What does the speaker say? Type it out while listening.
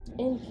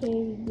NK,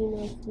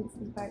 Speaks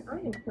is back. I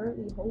am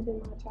currently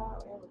holding my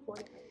child and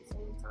recording at the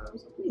same time,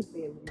 so please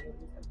bear with me on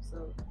this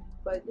episode.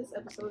 But this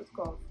episode is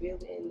called Feel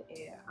It in the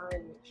Air. I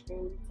am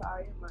extremely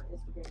tired. My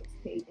Instagram is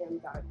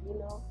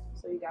km.vino,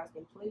 so you guys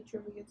can play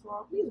trivia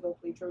tomorrow. Please go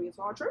play trivia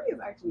tomorrow. Trivia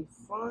is actually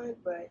fun,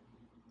 but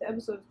the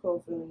episode is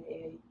called Feel It in the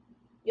Air.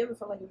 You ever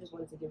felt like you just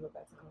wanted to give up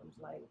at times?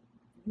 Like,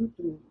 you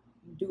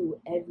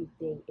do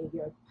everything in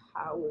your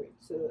power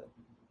to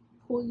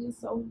pull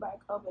yourself back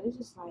up, and it's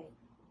just like,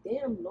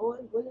 damn,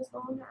 Lord, when is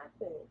going to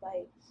happen?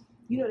 Like,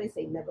 they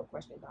say never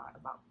question God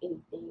about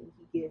anything.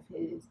 He give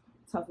his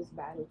toughest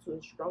battle to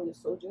his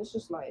strongest soldier. It's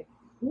just like,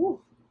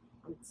 whew,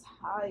 I'm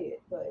tired.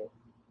 But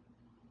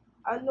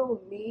I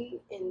know me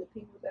and the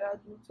people that I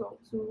do talk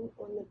to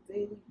on a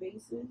daily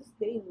basis,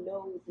 they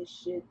know the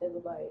shit that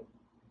are like,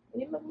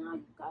 and they're like, nah,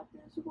 you got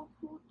this, you're gonna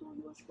pull through,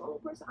 you're a strong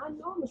person. I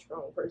know I'm a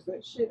strong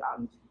person. Shit,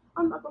 I'm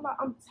not gonna lie,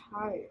 I'm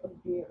tired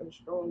of being a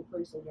strong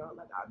person, y'all.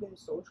 Like, I've been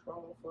so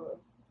strong for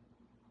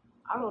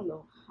I don't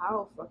know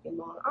how fucking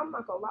long. I'm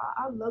not gonna lie,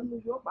 I love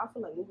New York, but I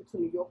feel like moving to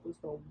New York was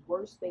the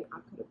worst thing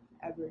I could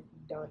have ever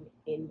done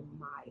in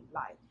my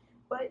life.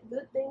 But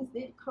good things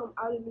did come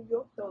out of New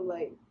York though.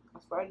 Like, I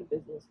started a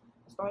business,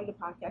 I started a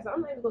podcast.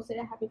 I'm not even gonna say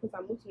that happened because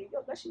I moved to New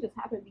York. That shit just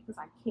happened because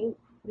I became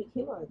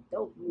an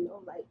adult,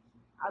 Like,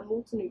 I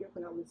moved to New York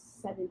when I was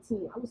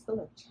 17. I was still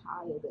a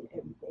child and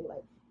everything.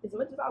 Like, as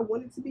much as I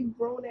wanted to be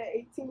grown at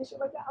 18 and shit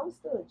like that, I was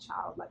still a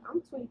child. Like,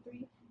 I'm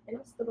 23 and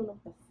I still don't know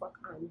what the fuck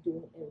I'm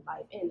doing in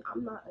life. And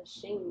I'm not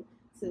ashamed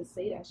to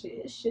say that shit.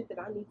 It's shit that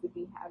I need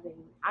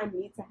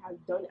to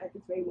have done at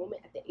this very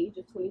moment at the age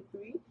of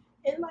 23.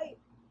 And like,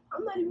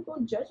 I'm not even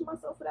gonna judge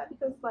myself for that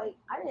because like,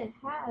 I didn't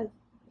have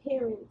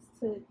parents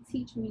to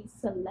teach me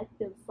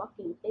selective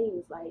fucking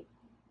things. Like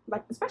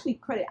especially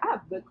credit. I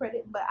have good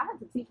credit, but I had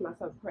to teach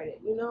myself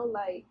credit,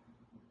 like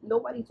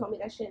nobody told me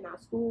that shit,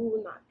 not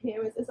school, not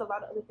parents. It's a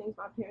lot of other things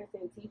my parents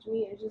didn't teach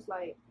me. It's just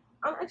like,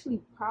 I'm actually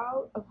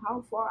proud of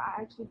how far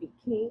I actually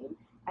became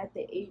at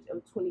the age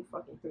of 20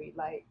 fucking 3.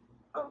 Like,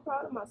 I'm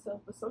proud of myself,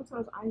 but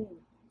sometimes I am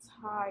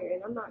tired,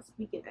 and I'm not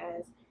speaking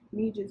as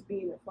me just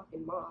being a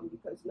fucking mom,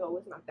 because no,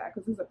 it's not that.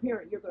 Because as a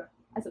parent,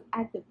 as an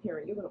active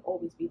parent, you're gonna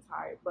always be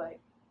tired. But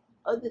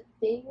other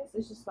things,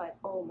 it's just like,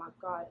 oh my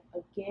god,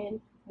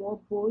 again, more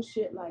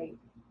bullshit. Like,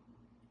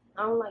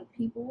 I don't like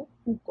people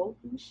who go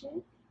through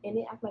shit and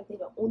they act like they're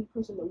the only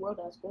person in the world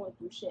that's going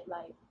through shit.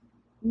 Like,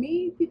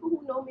 me, people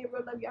who know me in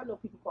real life, y'all know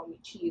people call me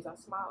cheese. I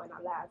smile and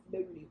I laugh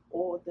literally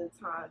all the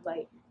time.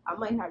 Like, I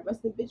might have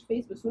resting bitch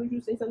face, but as soon as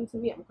you say something to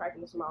me, I'm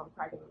cracking a smile, I'm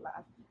cracking a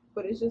laugh.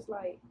 But it's just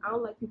like, I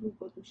don't like people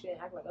who go through shit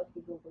and act like other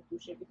people don't go through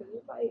shit, because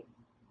it's like,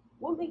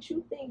 what makes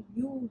you think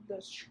you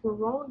the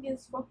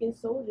strongest fucking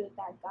soldier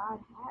that God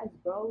has,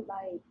 bro?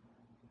 Like,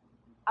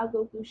 I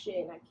go through shit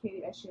and I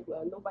carry that shit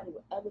well. Nobody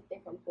will ever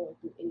think I'm going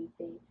through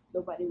anything.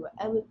 Nobody will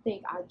ever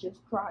think I just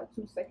cried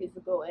 2 seconds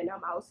ago and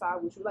I'm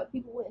outside with you. Like,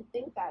 people wouldn't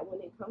think that when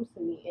it comes to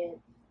me. And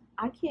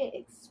I can't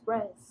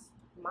express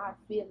my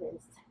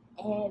feelings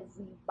to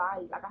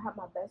everybody. Like, I have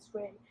my best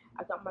friend,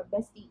 I got my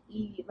bestie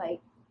E. Like,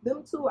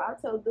 them two, I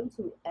tell them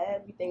two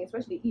everything,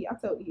 especially E. I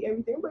tell E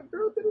everything. I'm like,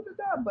 girl,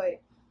 da-da-da-da.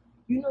 But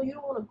you don't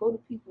want to go to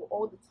people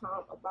all the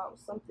time about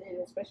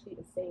something, especially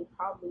the same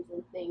problems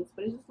and things.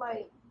 But it's just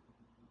like,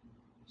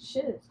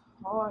 shit is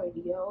hard,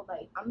 yo.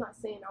 Like, I'm not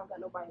saying I don't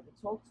got nobody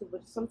to talk to,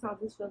 but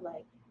sometimes it feel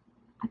like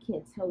I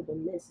can't tell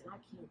them this and I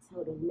can't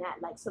tell them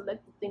that. Like,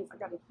 selective things I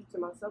gotta keep to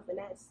myself, and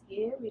that's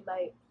scary.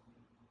 Like,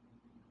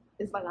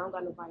 it's like I don't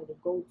got nobody to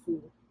go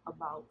to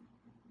about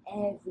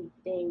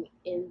everything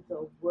in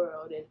the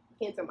world. And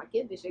I can't tell my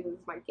kid this shit because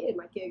it's my kid.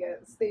 My kid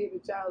gotta stay in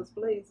the child's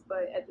place.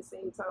 But at the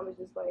same time, it's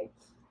just like,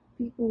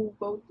 people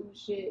go through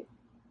shit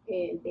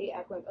and they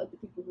act like other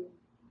people who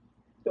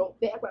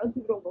they act like other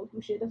people don't go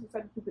through shit. That's the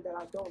type of people that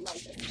I don't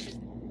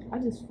like.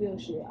 I just feel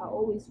shit. I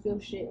always feel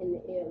shit in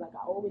the air. Like,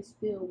 I always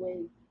feel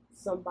when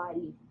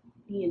somebody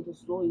being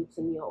disloyal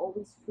to me. I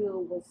always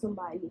feel when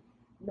somebody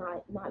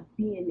not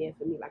being there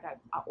for me. Like,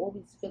 I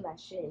always feel that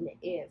shit in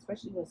the air,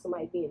 especially when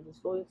somebody being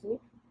disloyal to me.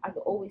 I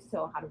can always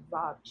tell how the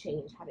vibe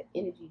change, how the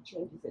energy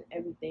changes and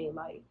everything.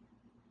 Like,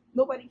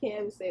 nobody can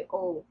ever say,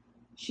 oh,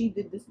 she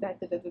did this, that,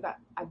 that.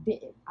 I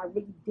didn't. I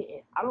really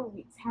didn't. I don't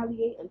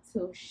retaliate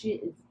until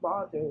shit is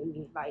bothering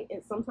me. Like,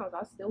 and sometimes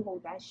I still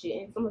hold that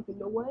shit. And so I'm like, you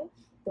know what?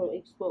 Don't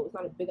explode. It's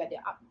not a big idea.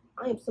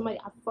 I am somebody,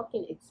 I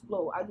fucking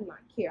explode. I do not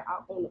care.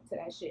 I own up to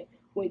that shit.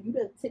 When you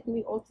done tick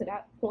me off to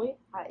that point,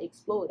 I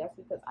explode. That's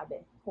because I've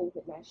been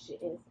holding that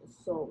shit in for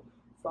so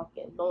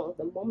fucking long.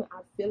 The moment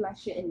I feel that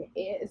shit in the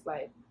air, it's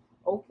like,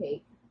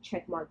 okay,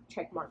 check mark,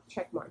 check mark,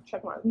 check mark,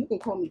 check mark. You can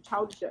call me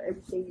childish or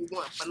everything you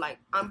want, but like,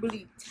 I'm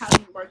really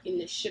tally marking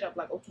this shit up.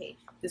 Like, okay,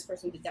 this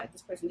person did that,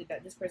 this person did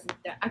that, this person did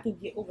that. I can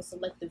get over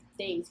selective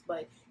things,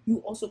 but you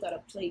also gotta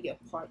play your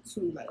part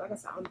too. Like I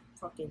said, I'm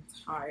fucking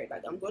tired.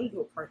 Like, I'm gonna do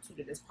a part 2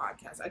 to this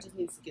podcast. I just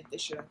need to get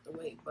this shit out the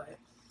way. But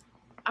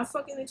I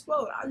fucking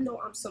explode. I know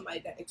I'm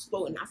somebody that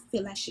explode, and I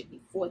feel that shit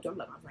before. I'm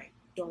like, all right,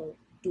 don't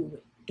do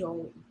it,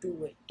 don't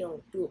do it,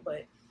 don't do it.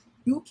 But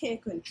you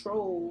can't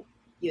control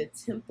your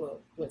temper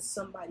when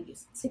somebody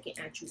is ticking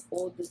at you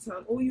all the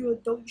time. Oh, you're an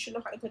adult, you should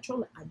know how to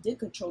control it. I did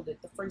control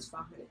it the first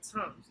 500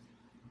 times.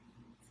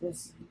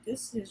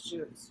 This is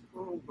just,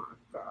 oh my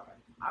God.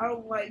 I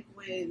don't like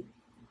when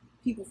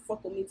people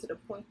fuck with me to the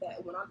point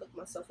that when I look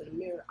myself in the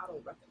mirror, I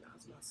don't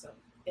recognize myself.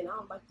 And I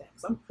don't like that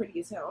because I'm pretty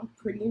as hell. I'm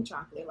pretty in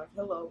chocolate, like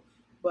hello.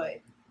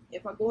 But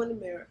if I go in the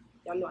mirror,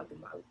 y'all know I do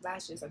my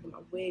lashes, I do my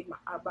wig, my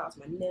eyebrows,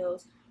 my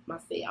nails, my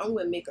face. I don't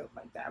wear makeup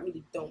like that. I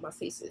really don't. My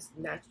face is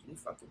naturally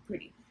fucking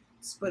pretty.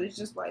 But it's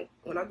just like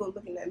when I go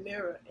look in that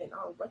mirror and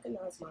I don't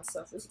recognize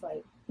myself, it's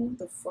like, who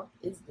the fuck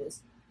is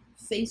this?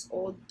 Face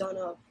all done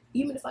up.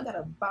 Even if I got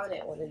a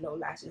bonnet on and no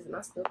lashes and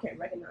I still can't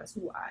recognize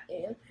who I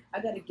am,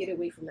 I gotta get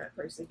away from that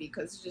person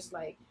because it's just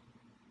like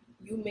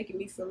you making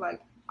me feel like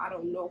I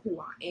don't know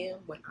who I am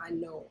when I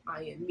know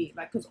I am me.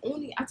 Like, cause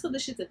only I tell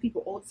this shit to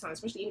people all the time,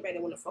 especially anybody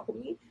that wanna fuck with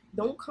me.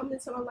 Don't come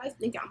into my life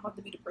thinking I'm about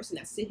to be the person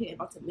that sit here and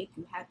about to make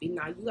you happy.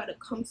 Nah, you gotta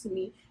come to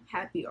me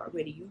happy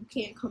already. You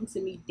can't come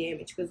to me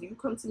damaged. Cause if you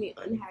come to me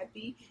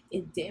unhappy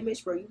and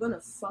damaged, bro, you're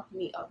gonna fuck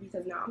me up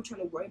because now I'm trying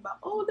to worry about,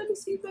 oh, let me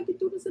see if I can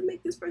do this and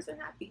make this person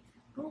happy.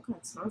 I don't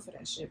got time for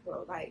that shit,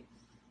 bro. Like,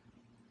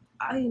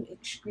 I am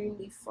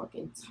extremely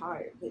fucking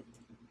tired with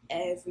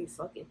every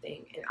fucking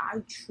thing, and I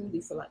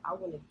truly feel like I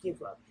want to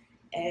give up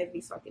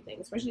every fucking thing,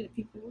 especially the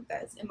people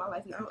that's in my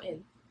life now,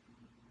 and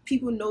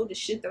people know the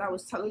shit that I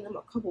was telling them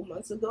a couple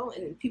months ago,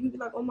 and then people be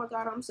like, oh my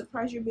God, I'm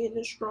surprised you're being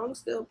this strong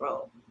still,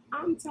 bro.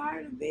 I'm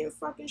tired of being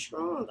fucking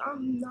strong.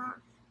 I'm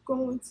not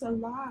going to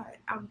lie.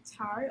 I'm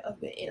tired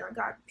of it, and I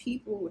got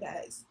people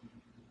that's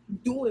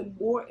doing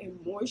more and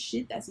more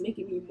shit that's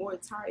making me more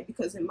tired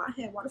because in my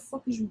head, why the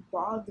fuck is you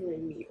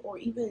bothering me? Or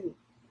even,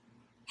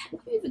 you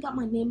even got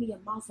my name in your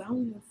mouth, I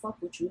don't even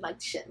fuck with you.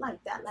 Like, shit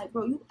like that. Like,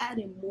 bro, you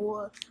adding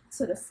more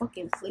to the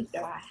fucking plate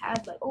that I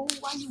have. Like, oh,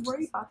 why you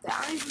worried about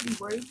that? I ain't really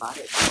worried about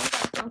it. I don't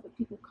got time for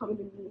people coming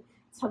to me,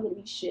 telling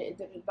me shit,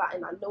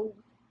 and I know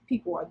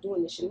people are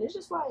doing this shit. And it's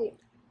just like,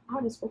 I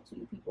haven't spoke to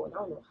you people and I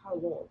don't know how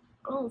long.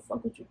 I don't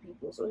fuck with you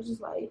people. So it's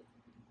just like,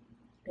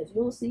 if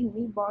you don't see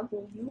me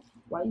bothering you,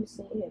 why you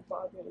sitting here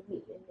bothering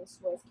me? And this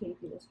was K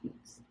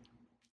Speaks.